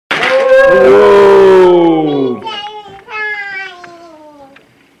Oh!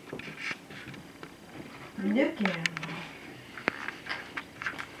 Look at him.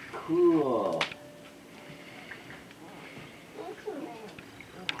 Cool.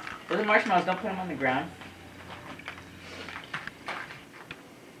 Those are marshmallows. Don't put them on the ground.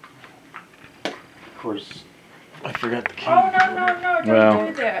 Of course, I forgot the Oh, can. no, don't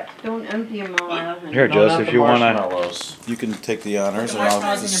do that. Don't empty them all out. Here, No, Jess, not if the you want marshmallows. to, you can take the Put honors the and I'll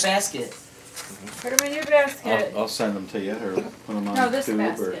marshmallows in your just, basket. Put them in your basket. I'll send them to you or put them on No, this tube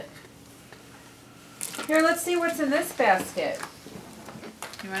basket. Here, let's see what's in this basket.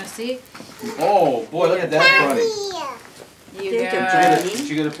 You want to see? Oh, boy, look at that bunny. You Think of got Did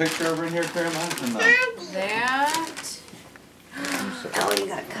you get a picture over in here, Grandma? Or no? that. Oh, you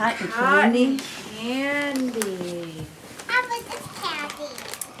got cotton Cotton candy. candy. How about this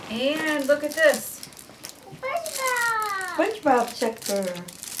candy? And look at this. SpongeBob checker.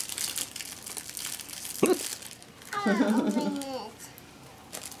 I want to open it.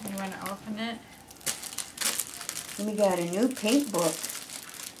 You want to open it? We got a new paint book.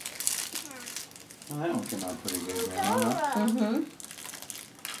 Well, that one came out pretty good, Grandma. Huh?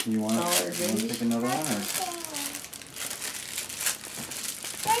 Mm-hmm. You want Color to green. take another one? Or?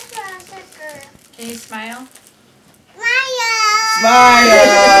 Can you smile?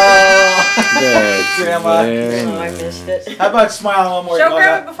 Good. Grandma. Very Oh, I nice. missed it. How about smile one more Show time?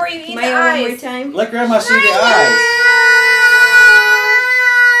 Grandma before you eat the Smile one more eyes. time. Let Grandma see the eyes.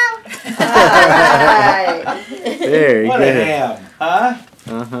 Alright. Very What a good. ham, huh?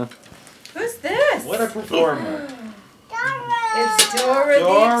 Uh-huh. Who's this? What a performer. It's Dora,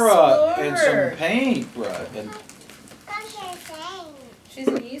 Dora the and Explorer. some paintbrush. And She's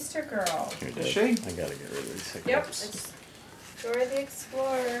an Easter girl. Here, Is Dad. she? I gotta get rid of these hiccups. Yep, it's Dora the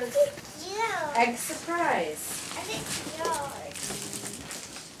Explorer. Egg surprise.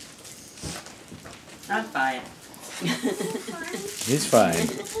 I'm fine. He's fine.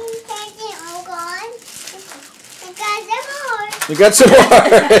 You got some more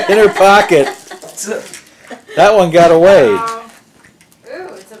in her pocket. That one got away.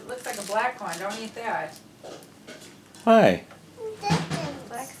 Ooh, it looks like a black one. Don't eat that. Hi.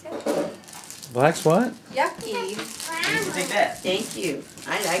 Black's yucky. Black's what? Yucky. You can take that. Thank you.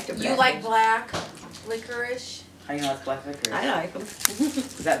 I like the black. You like black licorice? How you know it's black licorice? I like them.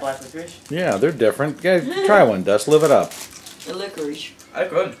 Is that black licorice? Yeah, they're different. Guys, try one, Dust. Live it up. The licorice. I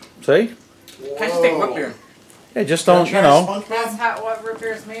could. See? Kind of thick root beer. Hey, just don't, you know. That's what root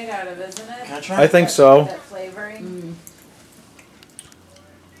beer is made out of, isn't it? Can I try? I think so. That flavoring. Mm.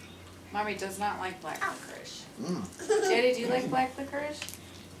 Mommy does not like black licorice. Daddy, do you like black licorice?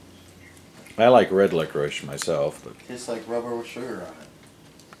 I like red licorice myself, but Tastes like rubber with sugar on it.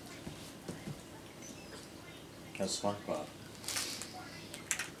 That's SpongeBob.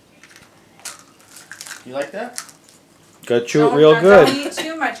 You like that? gotta chew it real Don't good. eat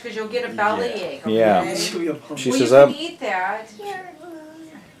too much because you'll get a bellyache. Okay? Yeah. She Well, says, you can eat that.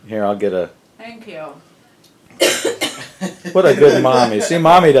 here, I'll get a. Thank you. What a good mommy. See,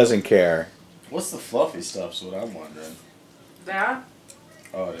 mommy doesn't care. What's the fluffy stuff's what I'm wondering. That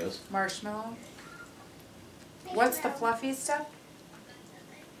Oh, it is? marshmallow. What's the fluffy stuff?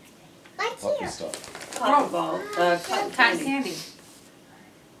 Fluffy stuff. Cotton ball. Cotton Cotton candy. candy.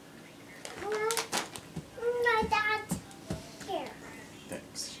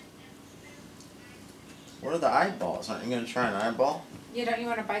 Thanks. What are the eyeballs? Aren't you going to try an eyeball? You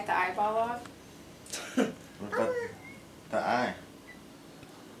want to bite the eyeball off? What about the eye?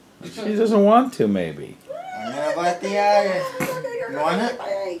 She doesn't want to, maybe. I'm going to bite the eye. You want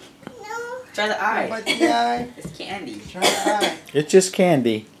it? Try the Bite eye. the eye. It's candy. Try the eye. It's just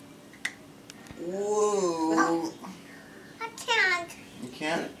candy. Whoa. You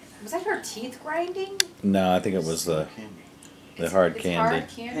can't? Was that her teeth grinding? No, I think it was the hard It's candy. hard I think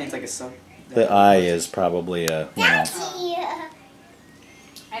candy. it's like a soap. The eye is probably a, you know.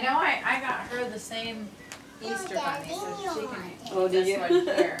 I know I got her the same Easter bunny, so she can eat Oh, did this you? one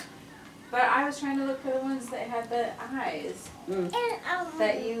here. But I was trying to look for the ones that had the eyes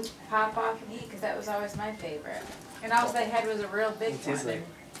that you pop off and eat, because that was always my favorite. And all they had was a real big It tastes one. like-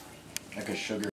 Like a sugar.